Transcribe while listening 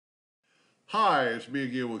Hi, it's me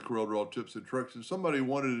again with Corel Draw Tips and Tricks, and somebody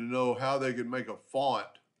wanted to know how they could make a font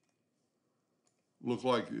look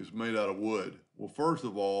like it's made out of wood. Well, first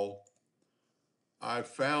of all, I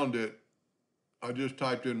found it. I just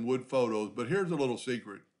typed in wood photos, but here's a little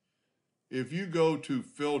secret. If you go to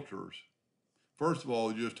filters, first of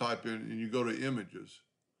all, you just type in and you go to images.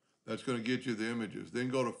 That's going to get you the images. Then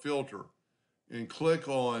go to filter and click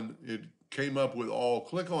on, it came up with all,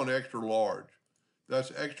 click on extra large.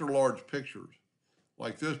 That's extra large pictures.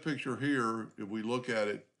 Like this picture here, if we look at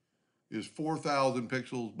it, is 4,000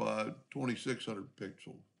 pixels by 2,600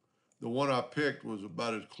 pixels. The one I picked was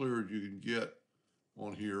about as clear as you can get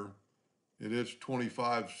on here, and it's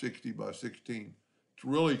 2560 by 16. It's a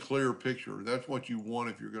really clear picture. That's what you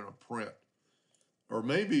want if you're going to print. Or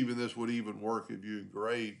maybe even this would even work if you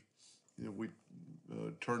engrave, we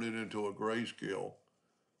turn it into a grayscale.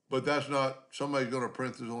 But that's not, somebody's going to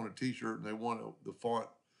print this on a t-shirt and they want the font.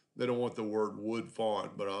 They don't want the word wood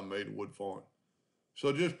font, but I made a wood font.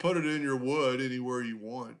 So just put it in your wood anywhere you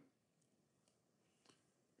want.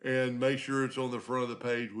 And make sure it's on the front of the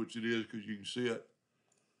page, which it is because you can see it.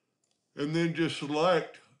 And then just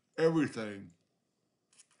select everything.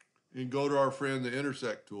 And go to our friend, the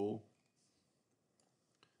intersect tool.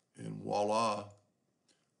 And voila,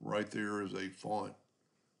 right there is a font.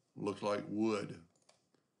 Looks like wood.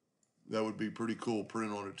 That would be pretty cool,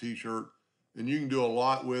 print on a t-shirt. And you can do a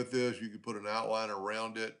lot with this. You can put an outline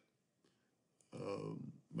around it,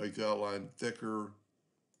 make the outline thicker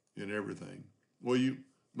and everything. Well,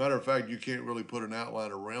 matter of fact, you can't really put an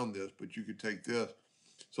outline around this, but you could take this.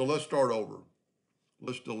 So let's start over.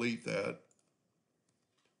 Let's delete that.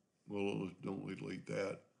 Well, don't delete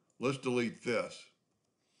that. Let's delete this.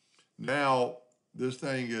 Now, this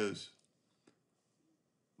thing is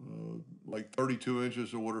like 32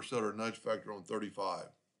 inches, so we'll set our nudge factor on 35.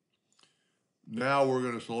 Now we're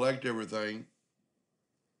going to select everything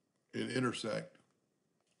and intersect.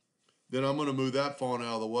 Then I'm going to move that font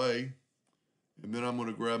out of the way. And then I'm going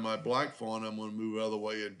to grab my black font. I'm going to move out of the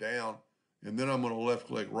way and down. And then I'm going to left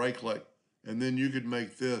click, right click. And then you could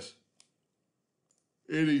make this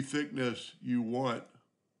any thickness you want.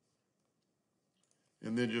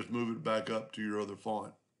 And then just move it back up to your other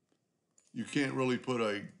font. You can't really put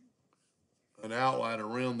an outline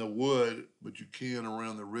around the wood, but you can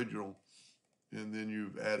around the original. And then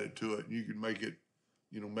you've added to it. You can make it,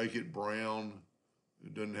 make it brown.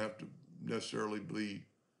 It doesn't have to necessarily be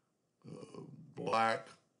black.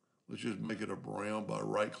 Let's just make it a brown by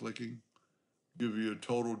right-clicking. Give you a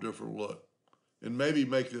total different look. And maybe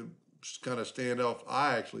make it kind of stand off.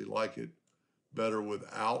 I actually like it better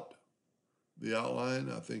without the outline.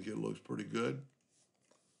 I think it looks pretty good.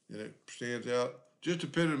 And it stands out. Just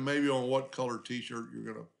depending maybe on what color t-shirt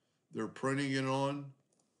they're printing it on.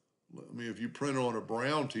 I mean, if you print on a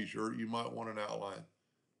brown t-shirt, you might want an outline.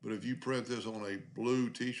 But if you print this on a blue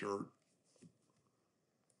t-shirt,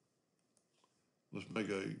 let's make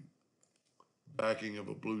a backing of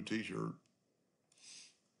a blue t-shirt.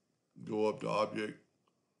 Go up to Object,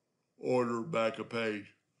 Order, Back a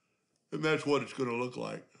Page. And that's what it's going to look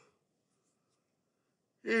like.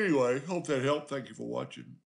 Anyway, hope that helped. Thank you for watching.